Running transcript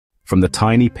From the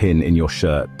tiny pin in your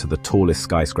shirt to the tallest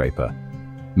skyscraper,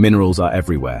 minerals are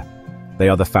everywhere. They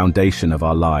are the foundation of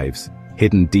our lives,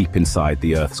 hidden deep inside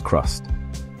the Earth's crust.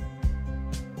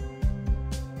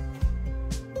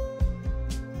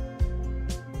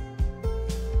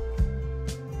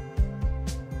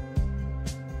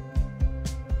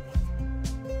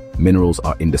 Minerals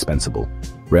are indispensable.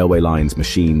 Railway lines,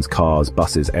 machines, cars,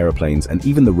 buses, aeroplanes, and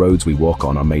even the roads we walk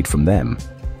on are made from them.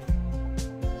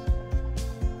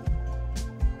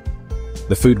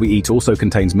 The food we eat also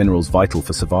contains minerals vital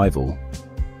for survival.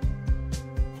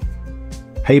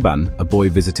 Heiban, a boy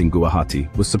visiting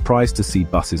Guwahati, was surprised to see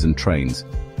buses and trains.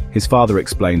 His father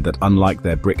explained that unlike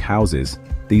their brick houses,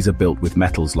 these are built with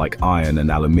metals like iron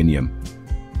and aluminium,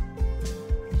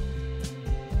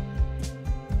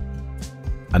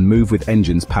 and move with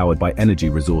engines powered by energy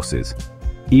resources.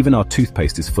 Even our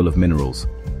toothpaste is full of minerals.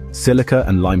 Silica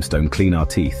and limestone clean our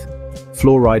teeth.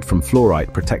 Fluoride from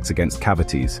fluorite protects against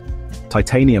cavities.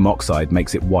 Titanium oxide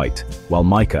makes it white, while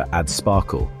mica adds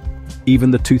sparkle. Even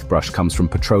the toothbrush comes from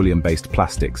petroleum-based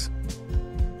plastics.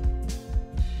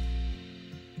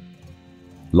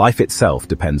 Life itself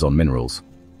depends on minerals,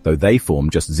 though they form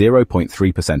just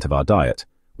 0.3% of our diet.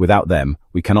 Without them,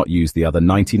 we cannot use the other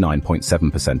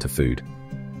 99.7% of food.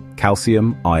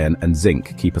 Calcium, iron, and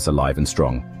zinc keep us alive and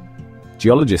strong.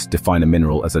 Geologists define a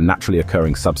mineral as a naturally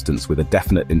occurring substance with a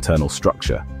definite internal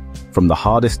structure. From the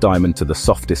hardest diamond to the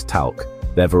softest talc,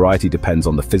 their variety depends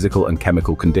on the physical and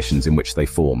chemical conditions in which they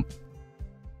form.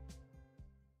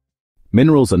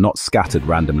 Minerals are not scattered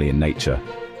randomly in nature.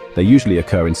 They usually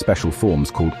occur in special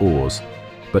forms called ores,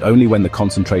 but only when the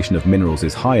concentration of minerals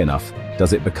is high enough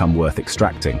does it become worth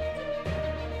extracting.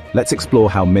 Let's explore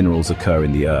how minerals occur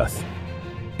in the Earth.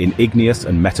 In igneous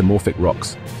and metamorphic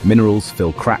rocks, minerals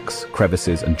fill cracks,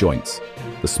 crevices, and joints.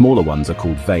 The smaller ones are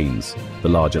called veins, the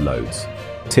larger lodes.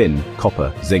 Tin,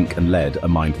 copper, zinc, and lead are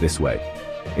mined this way.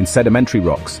 In sedimentary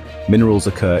rocks, minerals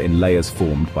occur in layers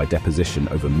formed by deposition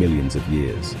over millions of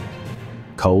years.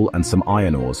 Coal and some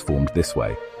iron ores formed this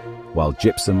way, while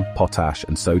gypsum, potash,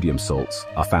 and sodium salts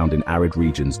are found in arid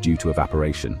regions due to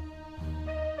evaporation.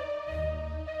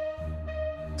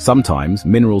 Sometimes,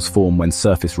 minerals form when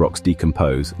surface rocks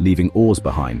decompose, leaving ores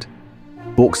behind.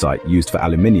 Bauxite, used for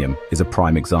aluminium, is a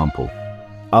prime example.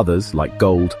 Others, like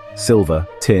gold, silver,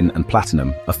 tin, and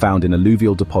platinum, are found in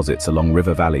alluvial deposits along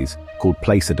river valleys, called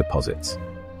placer deposits.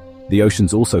 The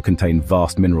oceans also contain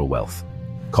vast mineral wealth.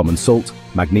 Common salt,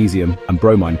 magnesium, and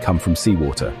bromine come from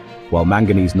seawater, while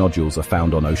manganese nodules are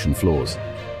found on ocean floors.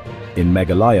 In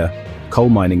Meghalaya, coal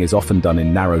mining is often done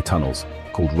in narrow tunnels,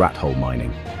 called rat hole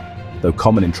mining. Though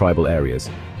common in tribal areas,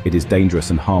 it is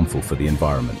dangerous and harmful for the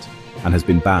environment, and has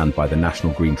been banned by the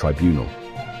National Green Tribunal.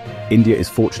 India is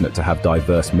fortunate to have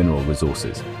diverse mineral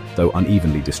resources, though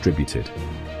unevenly distributed.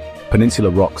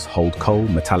 Peninsular rocks hold coal,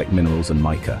 metallic minerals, and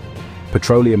mica.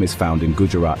 Petroleum is found in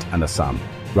Gujarat and Assam.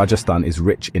 Rajasthan is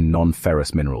rich in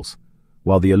non-ferrous minerals,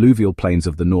 while the alluvial plains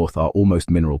of the north are almost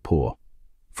mineral poor.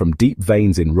 From deep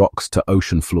veins in rocks to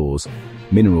ocean floors,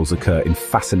 minerals occur in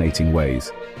fascinating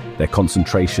ways. Their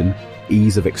concentration,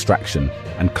 ease of extraction,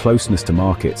 and closeness to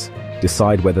markets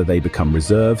decide whether they become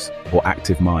reserves or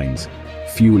active mines,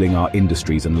 fueling our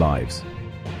industries and lives.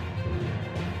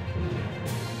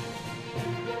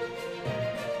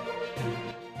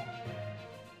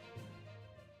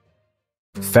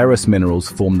 Ferrous minerals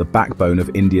form the backbone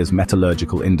of India's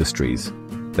metallurgical industries.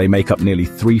 They make up nearly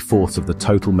 3/4 of the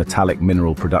total metallic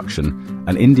mineral production,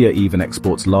 and India even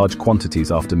exports large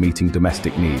quantities after meeting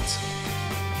domestic needs.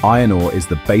 Iron ore is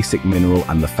the basic mineral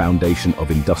and the foundation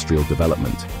of industrial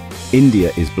development.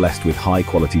 India is blessed with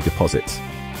high-quality deposits.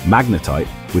 Magnetite,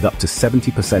 with up to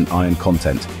 70% iron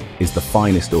content, is the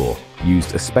finest ore,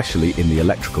 used especially in the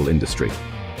electrical industry.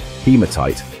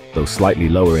 Hematite, though slightly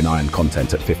lower in iron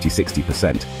content at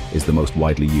 50–60%, is the most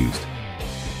widely used.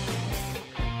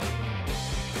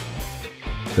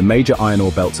 The major iron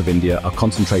ore belts of India are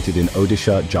concentrated in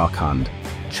Odisha, Jharkhand,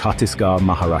 Chhattisgarh,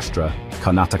 Maharashtra,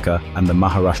 Karnataka, and the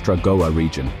Maharashtra-Goa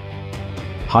region.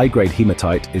 High-grade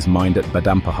hematite is mined at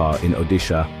Badampahar in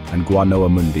Odisha and Guanoa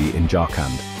Mundi in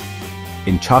Jharkhand.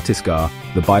 In Chhattisgarh,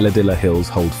 the Bailadila Hills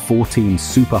hold 14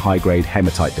 super high-grade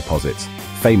hematite deposits,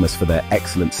 famous for their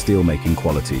excellent steel-making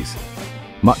qualities.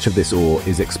 Much of this ore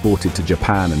is exported to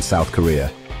Japan and South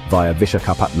Korea via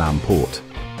Vishakhapatnam port.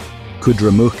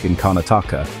 Kudramukh in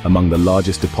Karnataka, among the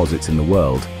largest deposits in the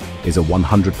world, is a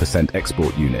 100%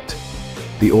 export unit.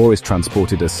 The ore is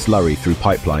transported as slurry through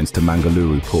pipelines to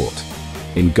Mangaluru port.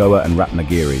 In Goa and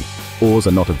Ratnagiri, ores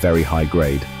are not of very high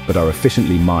grade, but are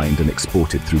efficiently mined and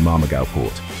exported through Marmagao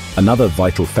port. Another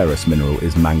vital ferrous mineral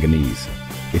is manganese.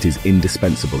 It is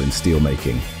indispensable in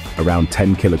steelmaking, Around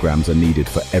 10 kilograms are needed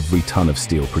for every ton of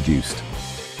steel produced.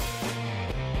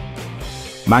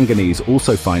 Manganese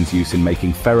also finds use in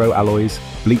making ferroalloys,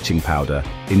 bleaching powder,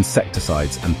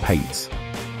 insecticides and paints.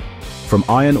 From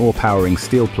iron ore powering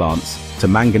steel plants to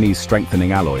manganese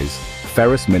strengthening alloys,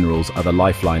 ferrous minerals are the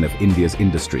lifeline of India's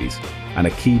industries and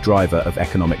a key driver of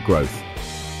economic growth.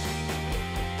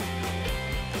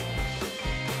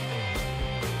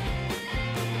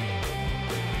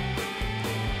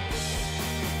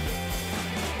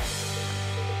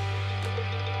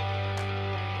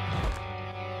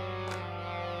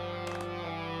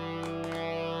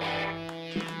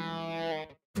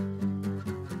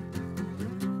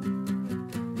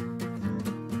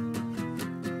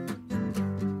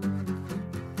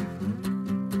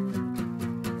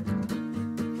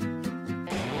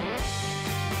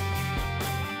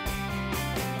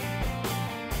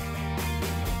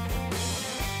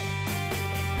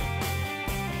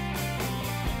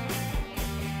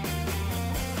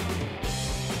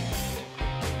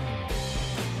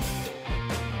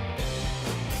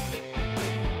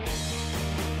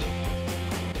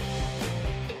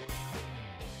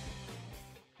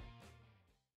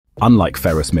 Unlike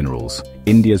ferrous minerals,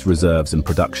 India's reserves and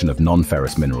production of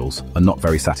non-ferrous minerals are not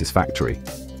very satisfactory.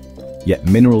 Yet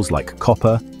minerals like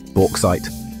copper, bauxite,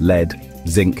 lead,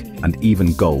 zinc, and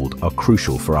even gold are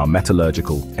crucial for our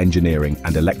metallurgical, engineering,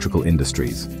 and electrical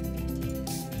industries.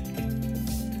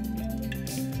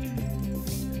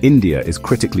 India is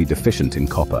critically deficient in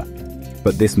copper,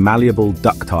 but this malleable,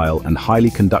 ductile, and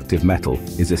highly conductive metal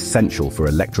is essential for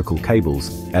electrical cables,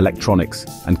 electronics,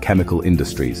 and chemical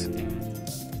industries.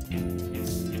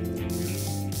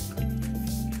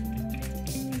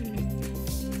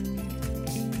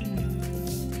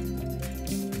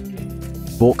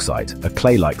 Bauxite, a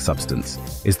clay-like substance,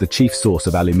 is the chief source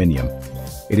of aluminium.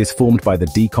 It is formed by the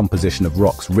decomposition of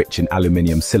rocks rich in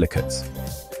aluminium silicates.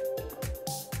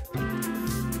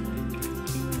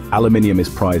 Aluminium is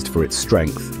prized for its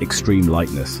strength, extreme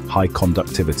lightness, high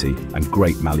conductivity, and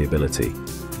great malleability.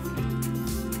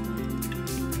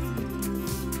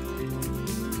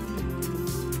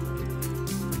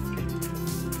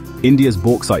 India's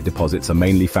bauxite deposits are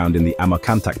mainly found in the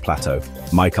Amarkantak Plateau,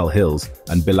 Maikal Hills,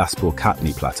 and Bilaspur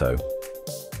Katni Plateau.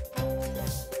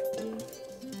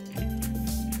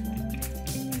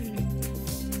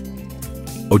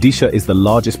 Odisha is the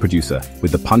largest producer,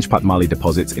 with the Panchpatmali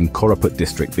deposits in Koraput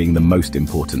district being the most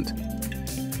important.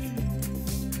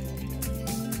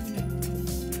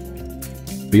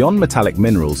 Beyond metallic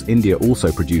minerals, India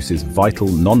also produces vital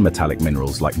non-metallic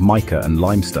minerals like mica and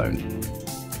limestone.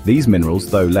 These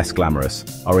minerals, though less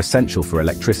glamorous, are essential for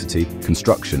electricity,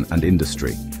 construction, and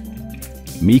industry.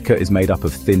 Mica is made up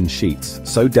of thin sheets,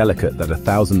 so delicate that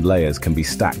 1,000 layers can be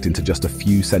stacked into just a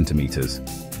few centimeters.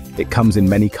 It comes in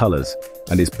many colors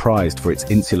and is prized for its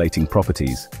insulating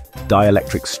properties,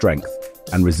 dielectric strength,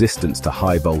 and resistance to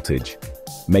high voltage,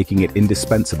 making it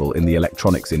indispensable in the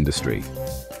electronics industry.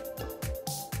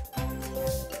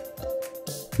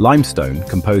 Limestone,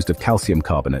 composed of calcium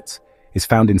carbonates, is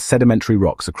found in sedimentary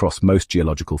rocks across most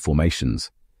geological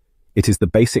formations. It is the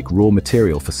basic raw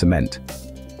material for cement,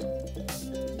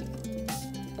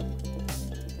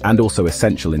 and also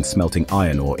essential in smelting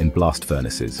iron ore in blast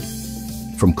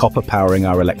furnaces. From copper powering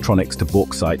our electronics to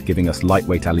bauxite giving us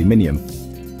lightweight aluminium,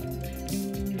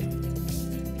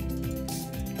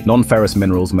 non-ferrous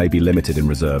minerals may be limited in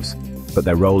reserves, but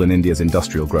their role in India's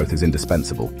industrial growth is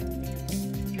indispensable.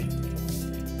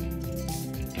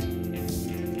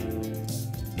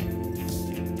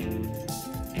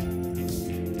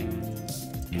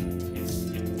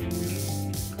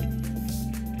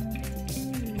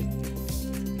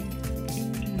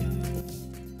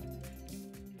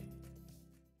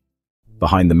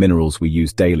 Behind the minerals we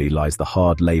use daily lies the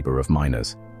hard labor of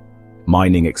miners.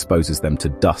 Mining exposes them to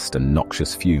dust and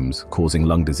noxious fumes, causing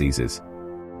lung diseases.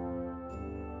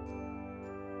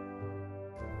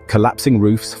 Collapsing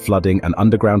roofs, flooding, and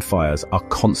underground fires are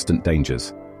constant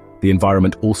dangers. The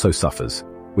environment also suffers,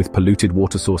 with polluted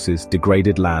water sources,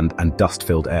 degraded land, and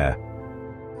dust-filled air.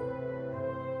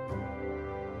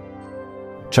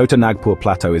 Chota Nagpur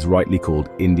Plateau is rightly called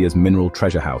India's mineral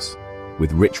treasure house,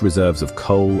 with rich reserves of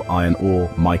coal, iron ore,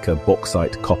 mica,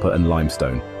 bauxite, copper, and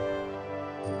limestone.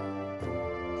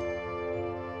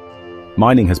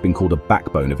 Mining has been called a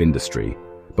backbone of industry,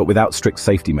 but without strict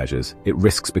safety measures, it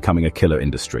risks becoming a killer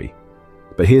industry.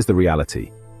 But here's the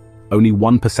reality. Only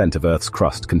 1% of Earth's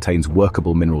crust contains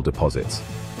workable mineral deposits.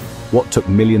 What took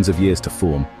millions of years to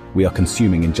form, we are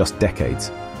consuming in just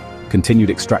decades. Continued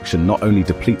extraction not only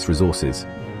depletes resources,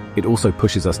 it also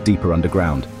pushes us deeper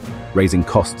underground, raising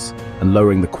costs and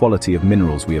lowering the quality of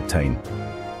minerals we obtain.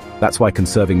 That's why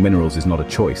conserving minerals is not a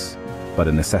choice, but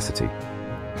a necessity.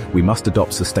 We must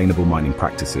adopt sustainable mining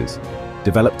practices,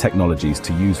 develop technologies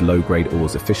to use low-grade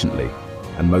ores efficiently,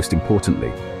 and most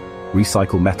importantly,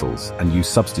 recycle metals and use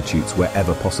substitutes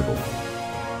wherever possible.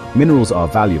 Minerals are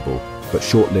valuable, but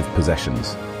short-lived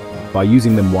possessions. By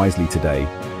using them wisely today,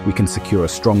 we can secure a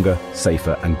stronger,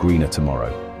 safer, and greener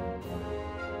tomorrow.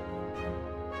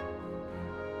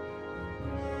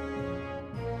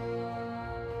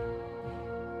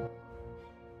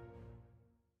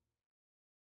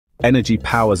 Energy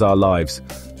powers our lives,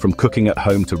 from cooking at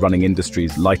home to running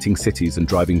industries, lighting cities, and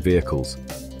driving vehicles.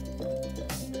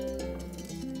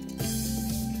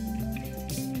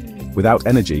 Without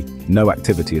energy, no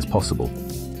activity is possible.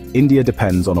 India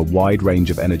depends on a wide range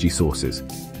of energy sources,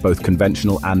 both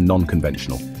conventional and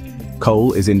non-conventional.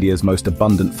 Coal is India's most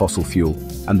abundant fossil fuel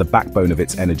and the backbone of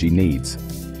its energy needs.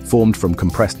 Formed from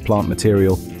compressed plant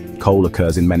material, coal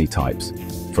occurs in many types,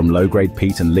 from low-grade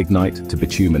peat and lignite to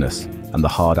bituminous and the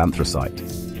hard anthracite.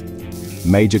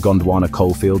 Major Gondwana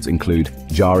coalfields include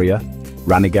Jharia,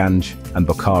 Raniganj, and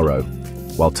Bokaro,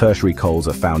 while tertiary coals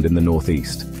are found in the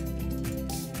northeast.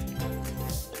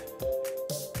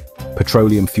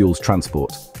 Petroleum fuels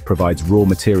transport provides raw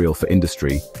material for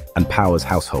industry and powers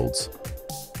households.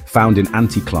 Found in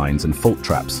anticlines and fault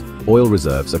traps, oil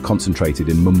reserves are concentrated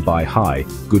in Mumbai High,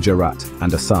 Gujarat,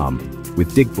 and Assam,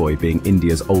 with Digboi being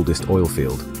India's oldest oil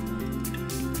field.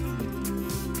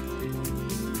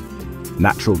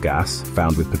 Natural gas,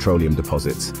 found with petroleum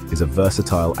deposits, is a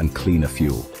versatile and cleaner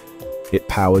fuel. It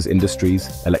powers industries,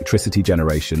 electricity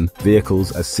generation,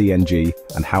 vehicles as CNG,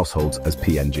 and households as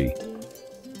PNG.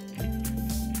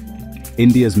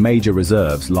 India's major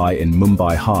reserves lie in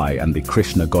Mumbai High and the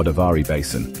Krishna Godavari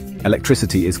Basin.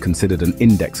 Electricity is considered an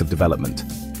index of development.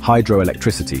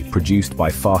 Hydroelectricity, produced by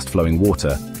fast-flowing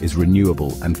water, is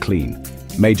renewable and clean.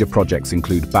 Major projects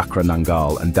include Bakra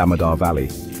Nangal and Damodar Valley.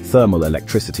 Thermal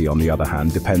electricity, on the other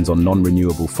hand, depends on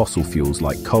non-renewable fossil fuels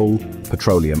like coal,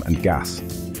 petroleum, and gas.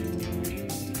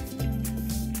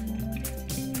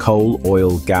 Coal,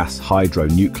 oil, gas, hydro,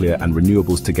 nuclear, and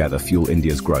renewables together fuel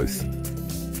India's growth.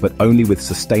 But only with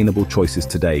sustainable choices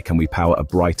today can we power a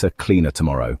brighter, cleaner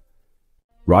tomorrow.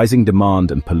 Rising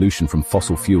demand and pollution from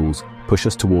fossil fuels push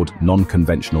us toward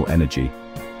non-conventional energy.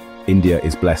 India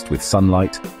is blessed with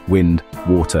sunlight, wind,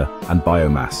 water, and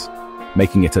biomass,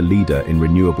 making it a leader in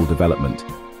renewable development.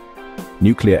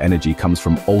 Nuclear energy comes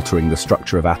from altering the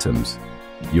structure of atoms.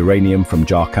 Uranium from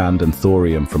Jharkhand and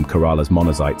thorium from Kerala's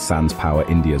monazite sands power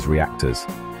India's reactors.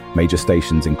 Major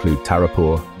stations include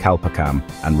Tarapur, Kalpakam,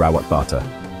 and Rawatbata.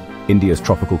 India's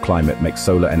tropical climate makes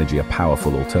solar energy a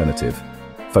powerful alternative.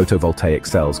 Photovoltaic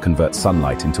cells convert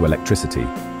sunlight into electricity.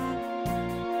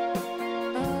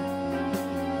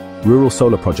 Rural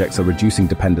solar projects are reducing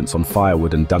dependence on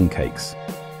firewood and dung cakes.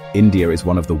 India is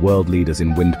one of the world leaders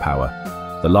in wind power.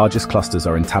 The largest clusters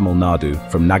are in Tamil Nadu,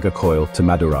 from Nagercoil to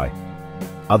Madurai.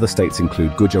 Other states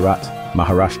include Gujarat,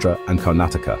 Maharashtra, and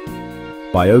Karnataka.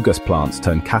 Biogas plants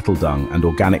turn cattle dung and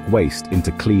organic waste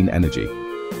into clean energy.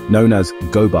 Known as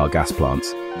gobar gas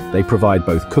plants, they provide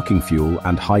both cooking fuel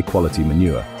and high-quality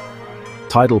manure.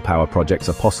 Tidal power projects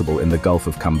are possible in the Gulf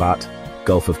of Khambat,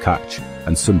 Gulf of Kutch,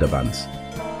 and Sundarbans.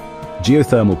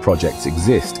 Geothermal projects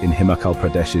exist in Himachal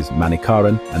Pradesh's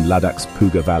Manikaran and Ladakh's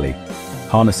Puga Valley,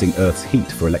 harnessing Earth's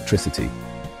heat for electricity.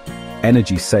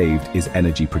 Energy saved is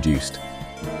energy produced.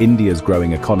 India's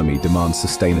growing economy demands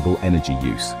sustainable energy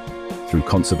use, through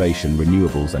conservation,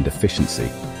 renewables, and efficiency.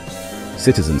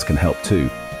 Citizens can help too,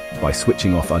 by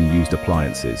switching off unused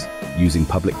appliances, using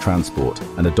public transport,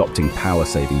 and adopting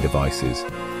power-saving devices.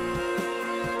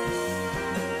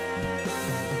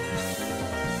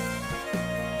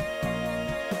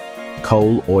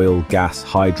 Coal, oil, gas,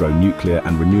 hydro, nuclear,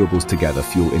 and renewables together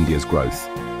fuel India's growth.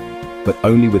 But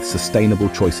only with sustainable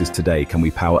choices today can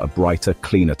we power a brighter,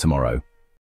 cleaner tomorrow.